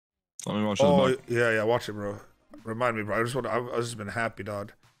Let me watch this Oh back. yeah, yeah. Watch it, bro. Remind me, bro. I've just been happy,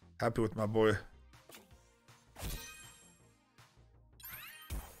 dog. Happy with my boy.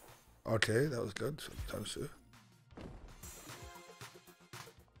 Okay, that was good. Sometimes too.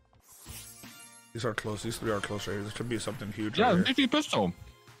 These are close. These three are close right here. This could be something huge Yeah, right here. CG pistol.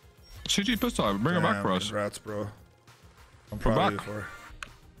 CG pistol. Bring it back for us. Congrats, bro. I'm We're proud of you back.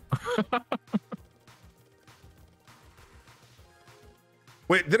 for.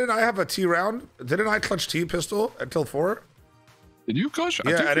 Wait, didn't I have a T round? Didn't I clutch T pistol until 4? Did you clutch? I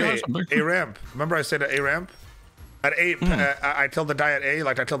Yeah, think at you had A, some big- A ramp. Remember I said at A ramp? At 8, I killed the die at A,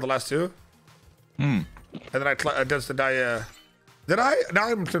 like I killed the last 2. And then I did the die. Did I? Now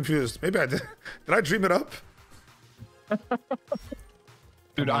I'm confused. Maybe I did. Did I dream it up?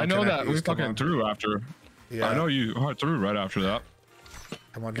 Dude, Come on, I know that we Connect, come fucking on. threw after. Yeah. I know you hard through right after that.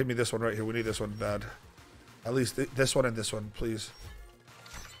 Come on, give me this one right here. We need this one bad. At least this one and this one, please.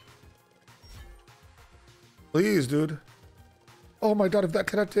 Please, dude. Oh my god, if that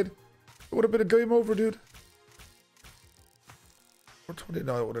connected, it would have been a game over, dude. 420,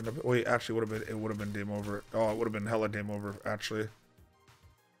 no, it wouldn't have been. Wait, actually, it would have been game over. Oh, it would have been hella game over, actually.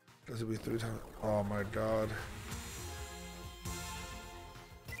 Does it be 3 times? Oh my god.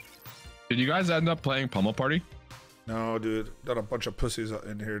 Did you guys end up playing Pummel Party? No, dude. Got a bunch of pussies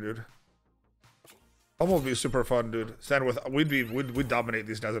in here, dude. Pummel would be super fun, dude. Stand with we'd dominate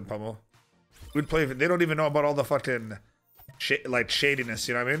these guys in Pummel. We'd play. They don't even know about all the fucking like shadiness.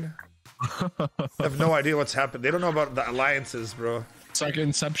 You know what I mean? They have no idea what's happened. They don't know about the alliances, bro. It's like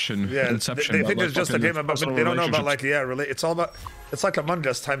Inception. Yeah, Inception. they think but it's just a fucking game about. personal They don't know about relationships. like It's all about. It's like Among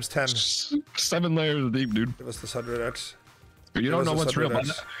Us times 10. 7 layers deep, dude. Give us this 100x. You don't know what's real.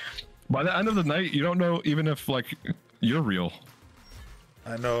 By the end of the night, you don't know even if like you're real.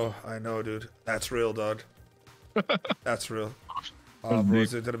 I know, dude. That's real, dog. That's real. Oh, bro, is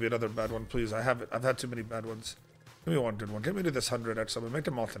there gonna be another bad one? Please, I have it. I've had too many bad ones. Give me one good one. Get me to this 100x someone. Make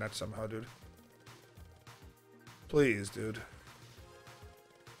them alternate somehow, dude. Please, dude.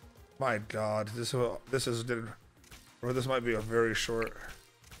 My God, this is bro. This might be a very short.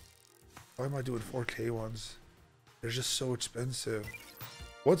 Why am I doing 4K ones? They're just so expensive.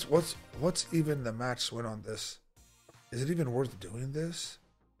 What's even the max win on this? Is it even worth doing this?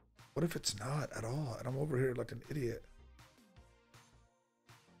 What if it's not at all? And I'm over here like an idiot.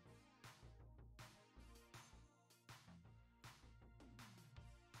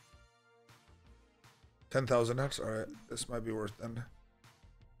 $10,000x. All right, this might be worth then.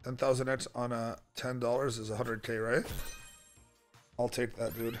 10,000x on a $10 is 100K, right? I'll take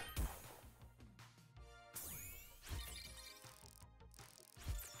that, dude.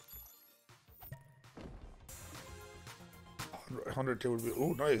 100K would be.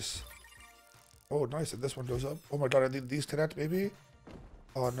 Oh, nice. Oh, nice. And this one goes up. Oh my god, I need these connect, maybe?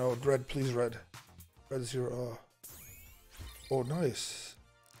 Oh no, red, please, red. Red 0. Oh, nice.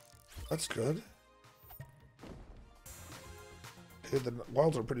 That's good. Okay, the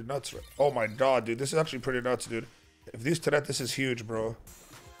wilds are pretty nuts. Right? Oh my god, dude. This is actually pretty nuts, dude. If these connect, this is huge, bro.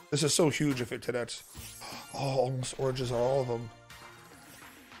 This is so huge if it connects. Oh, almost oranges are all of them.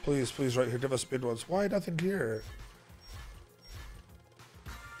 Please, please, right here. Give us big ones. Why nothing here?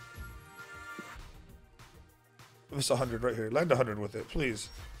 Give us 100 right here. Land 100 with it, please.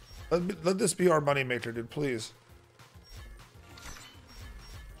 Let this be our money maker, dude, please.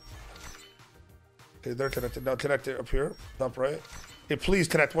 Okay, they're connected. Now connect it up here. Top right. Okay, please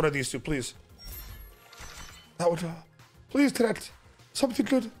connect one of these two, please. That would... please connect. Something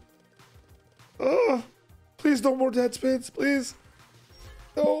good. Oh, please no more dead spins, please.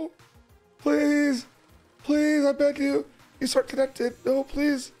 No. Please. Please, I beg you. You start connected. No,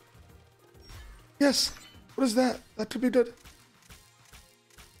 please. Yes. What is that? That could be good.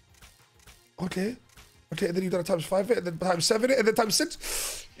 Okay. Okay, and then you gotta times 5 it, and then times 7 it, and then times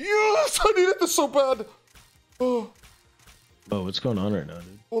 6. Yes! I needed this so bad. Oh, Oh, what's going on right now,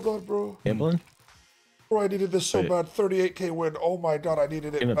 dude? hold on, bro. Gambling? Bro, I needed this so Wait. bad. 38K win. Oh my god, I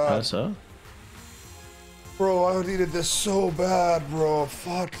needed it Gonna bad. pass up? Bro, I needed this so bad, bro.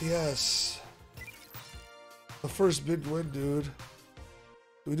 Fuck yes. The first big win, dude. Do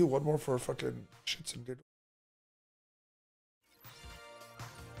we do one more for fucking shits and giggles?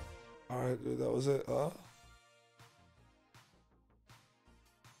 Alright, dude, that was it, huh?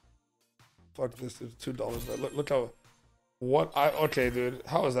 Fuck this, dude. $2, man. Look how... Okay, dude.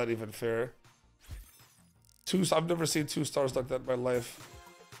 How is that even fair? I've never seen 2 stars like that in my life.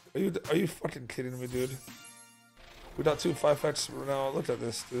 Are you fucking kidding me, dude? We got 2 5x now. Look at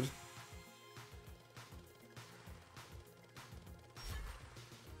this, dude.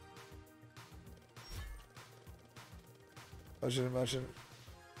 Imagine.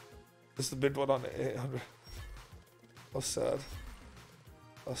 This is the big one on 800. How sad.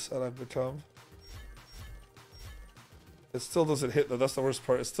 How sad I've become. It still doesn't hit though, that's the worst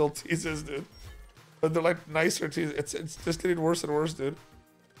part. It still teases, dude. But they're like nicer teases. It's just getting worse and worse, dude.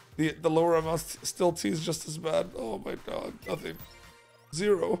 The lower amounts still tease just as bad. Oh my god, nothing.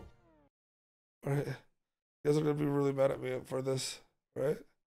 0. Alright. You guys are gonna be really mad at me for this, right?